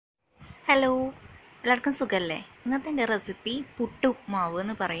Hello, എല്ലാവർക്കും സുഖമല്ലേ? ഇന്നത്തെ എൻ്റെ റെസിപ്പി പുട്ടുമാവ്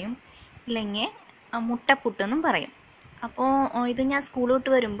എന്ന് പറയും, ഇല്ലെങ്കിൽ മുട്ടപ്പുട്ടെന്നും പറയും. അപ്പോൾ ഇത് ഞാൻ സ്കൂൾ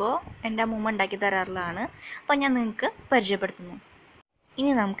വിട്ട് വരുമ്പോൾ എൻ്റെ അമ്മൂമ്മ ഉണ്ടാക്കി തരാറുള്ളതാണ്. അപ്പോൾ ഞാൻ നിങ്ങൾക്ക് പരിചയപ്പെടുത്തുന്നു. ഇനി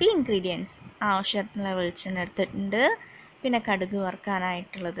നമുക്ക് ഇൻഗ്രീഡിയൻസ് ആവശ്യത്തിനുള്ള വെളിച്ചെണ്ണ എടുത്തിട്ടുണ്ട്, പിന്നെ കടുക്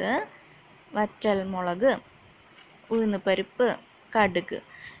വറുക്കാനായിട്ടുള്ളത്, വറ്റൽമുളക്, ഉഴുന്നുപരിപ്പ്, കടുക്,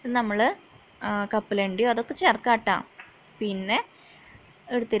 ഇത് നമ്മൾ കപ്പലണ്ടിയോ അതൊക്കെ ചേർക്കാട്ടാം. പിന്നെ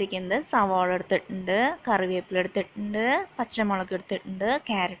എടുത്തിരിക്കുന്നത് സവാള എടുത്തിട്ടുണ്ട്, കറിവേപ്പില എടുത്തിട്ടുണ്ട്, പച്ചമുളക് എടുത്തിട്ടുണ്ട്,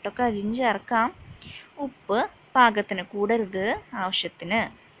 ക്യാരറ്റൊക്കെ അരിഞ്ഞ് ചേർക്കാം. ഉപ്പ് പാകത്തിന്, കൂടരുത്, ആവശ്യത്തിന്.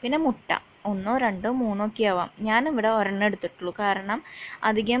 പിന്നെ മുട്ട 1, 2, 3 ഒക്കെ ആവാം. ഞാനിവിടെ ഒരെണ്ണം എടുത്തിട്ടുള്ളൂ, കാരണം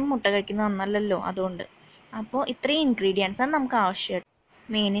അധികം മുട്ട കഴിക്കുന്നത് നന്നല്ലല്ലോ, അതുകൊണ്ട്. അപ്പോൾ ഇത്രയും ഇൻഗ്രീഡിയൻസാണ് നമുക്ക് ആവശ്യം.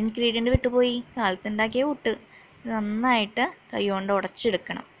 മെയിൻ ഇൻഗ്രീഡിയൻറ്റ് വിട്ടുപോയി, കാലത്തുണ്ടാക്കിയ പുട്ട്. നന്നായിട്ട് കൈകൊണ്ട്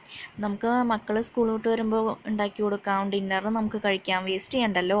ഉടച്ചെടുക്കണം. നമുക്ക് മക്കൾ സ്കൂൾ വിട്ട് വരുമ്പോൾ ഉണ്ടാക്കി കൊടുക്കാം, ഡിന്നറിന് നമുക്ക് കഴിക്കാം, വേസ്റ്റ്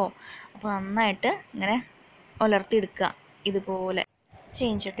ചെയ്യണ്ടല്ലോ. അപ്പോൾ നന്നായിട്ട് ഇങ്ങനെ ഉലർത്തിയെടുക്കുക. ഇതുപോലെ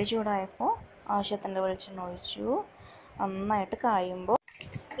ചീഞ്ചട്ടി ചൂടായപ്പോൾ ആവശ്യത്തിൻ്റെ വെളിച്ചെണ്ണ ഒഴിച്ചു. നന്നായിട്ട് കായുമ്പോൾ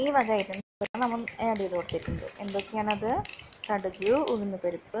ഈ വക ഐറ്റംസ് നമ്മൾ ആഡ് ചെയ്ത് കൊടുത്തിട്ടുണ്ട്. എന്തൊക്കെയാണത്? കടുക്,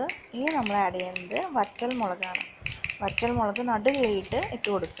 ഉഴുന്നുപരിപ്പ്. ഇനി നമ്മൾ ആഡ് ചെയ്യുന്നത് വറ്റൽ മുളകാണ്. വറ്റൽ മുളക് നടു കീറിയിട്ട് ഇട്ട്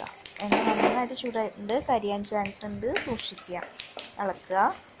കൊടുക്കുക. എണ്ണ നന്നായിട്ട് ചൂടായിട്ടുണ്ട്, കരിയാൻ ചാൻസ് ഉണ്ട്, സൂക്ഷിക്കുക, ഇളക്കുക.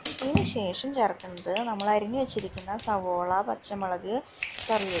 ഇതിന് ശേഷം ചേർക്കുന്നത് നമ്മൾ അരിഞ്ഞു വെച്ചിരിക്കുന്ന സവോള, പച്ചമുളക്,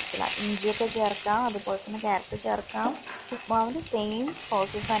 കറിവേപ്പില, ഇഞ്ചിയൊക്കെ ചേർക്കാം. അതുപോലെ തന്നെ ക്യാരറ്റ് ചേർക്കാം. ഉപ്പുമാവിൻ്റെ സെയിം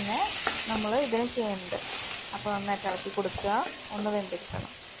പ്രോസസ്സ് തന്നെ നമ്മൾ ഇതിന് ചെയ്യുന്നുണ്ട്. അപ്പോൾ നന്നായിട്ട് ഇളക്കി കൊടുക്കുക, ഒന്ന്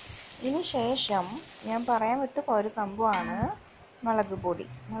വെന്തെടുക്കണം. ഇതിന് ശേഷം ഞാൻ പറയാൻ വിട്ടു പോയൊരു സംഭവമാണ് മുളക് പൊടി.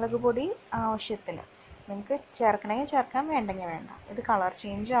 മുളക് പൊടി ആവശ്യത്തിന് നിങ്ങൾക്ക് ചേർക്കണമെങ്കിൽ ചേർക്കാം, വേണ്ടെങ്കിൽ വേണ്ട. ഇത് കളർ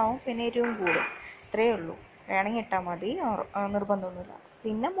ചേഞ്ച് ആവും, പിന്നെ എരിവും കൂടും. ഇത്രയേ ഉള്ളൂ. വേണമെങ്കിൽ ഇട്ടാൽ മതി, നിർബന്ധമൊന്നുമില്ല.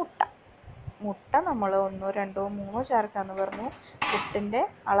 പിന്നെ മുട്ട നമ്മൾ 1, 2, 3 ചേർക്കാമെന്ന് പറഞ്ഞു. പുട്ടിൻ്റെ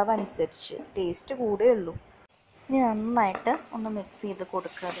അളവനുസരിച്ച്, ടേസ്റ്റ് കൂടേ ഉള്ളൂ. ഇനി നന്നായിട്ട് ഒന്ന് മിക്സ് ചെയ്ത്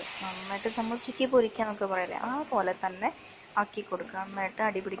കൊടുക്കുക. നന്നായിട്ട് നമ്മൾ ചിക്കി പൊരിക്കാന്നൊക്കെ പറയില്ലേ, ആ പോലെ തന്നെ ആക്കി കൊടുക്കുക. നന്നായിട്ട്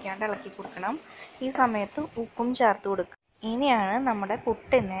അടി പിടിക്കാണ്ട് ഇളക്കി കൊടുക്കണം. ഈ സമയത്ത് ഉപ്പും ചേർത്ത് കൊടുക്കുക. ഇനിയാണ് നമ്മുടെ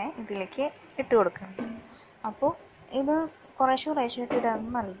പുട്ടിനെ ഇതിലേക്ക് ഇട്ട് കൊടുക്കുന്നത്. അപ്പോൾ ഇത് കുറേശ്ശായിട്ട് ഇടാൻ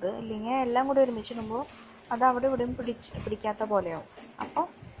നല്ലത്, ഇല്ലെങ്കിൽ എല്ലാം കൂടി ഒരുമിച്ചിടുമ്പോൾ അത് അവിടെ ഇവിടെയും പിടിക്കാത്ത പോലെയാവും. അപ്പോൾ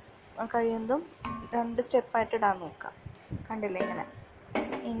കഴിയുന്നതും 2 സ്റ്റെപ്പായിട്ട് ഇടാൻ നോക്കുക. കണ്ടില്ലേ ഇങ്ങനെ.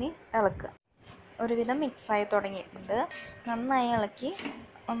 ഇനി ഇളക്കുക. ഒരുവിധം മിക്സായി തുടങ്ങിയിട്ടുണ്ട്. നന്നായി ഇളക്കി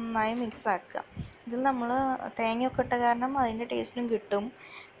നന്നായി മിക്സാക്കുക. ഇതിൽ നമ്മൾ തേങ്ങയൊക്കെ ഇട്ട കാരണം അതിൻ്റെ ടേസ്റ്റും കിട്ടും.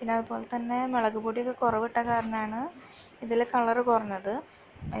 പിന്നെ അതുപോലെ തന്നെ മുളക് പൊടിയൊക്കെ കുറവിട്ട കാരണമാണ് ഇതിൽ കളറ് കുറഞ്ഞത്.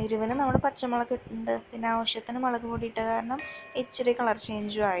 എരിവിന് നമ്മൾ പച്ചമുളക് ഇട്ടിട്ടുണ്ട്, പിന്നെ ആവശ്യത്തിന് മുളക് പൊടി ഇട്ട കാരണം ഇച്ചിരി കളർ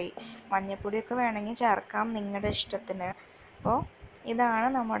ചേഞ്ചും ആയി. മഞ്ഞൾപ്പൊടിയൊക്കെ വേണമെങ്കിൽ ചേർക്കാം, നിങ്ങളുടെ ഇഷ്ടത്തിന്. അപ്പോൾ ഇതാണ്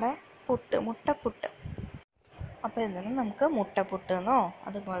നമ്മുടെ പുട്ട്, മുട്ടപ്പുട്ട്. അപ്പോൾ ഇതിന് നമുക്ക് മുട്ടപ്പുട്ടെന്നോ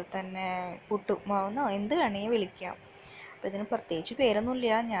അതുപോലെ തന്നെ പുട്ടുമാവെന്നോ എന്ത് വേണമെങ്കിൽ വിളിക്കാം. അപ്പോൾ ഇതിന് പ്രത്യേകിച്ച്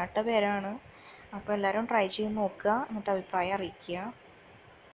പേരൊന്നുമില്ല, ഞാട്ട പേരാണ്. അപ്പോൾ എല്ലാവരും ട്രൈ ചെയ്ത് നോക്കുക, എന്നിട്ട് അഭിപ്രായം അറിയിക്കുക.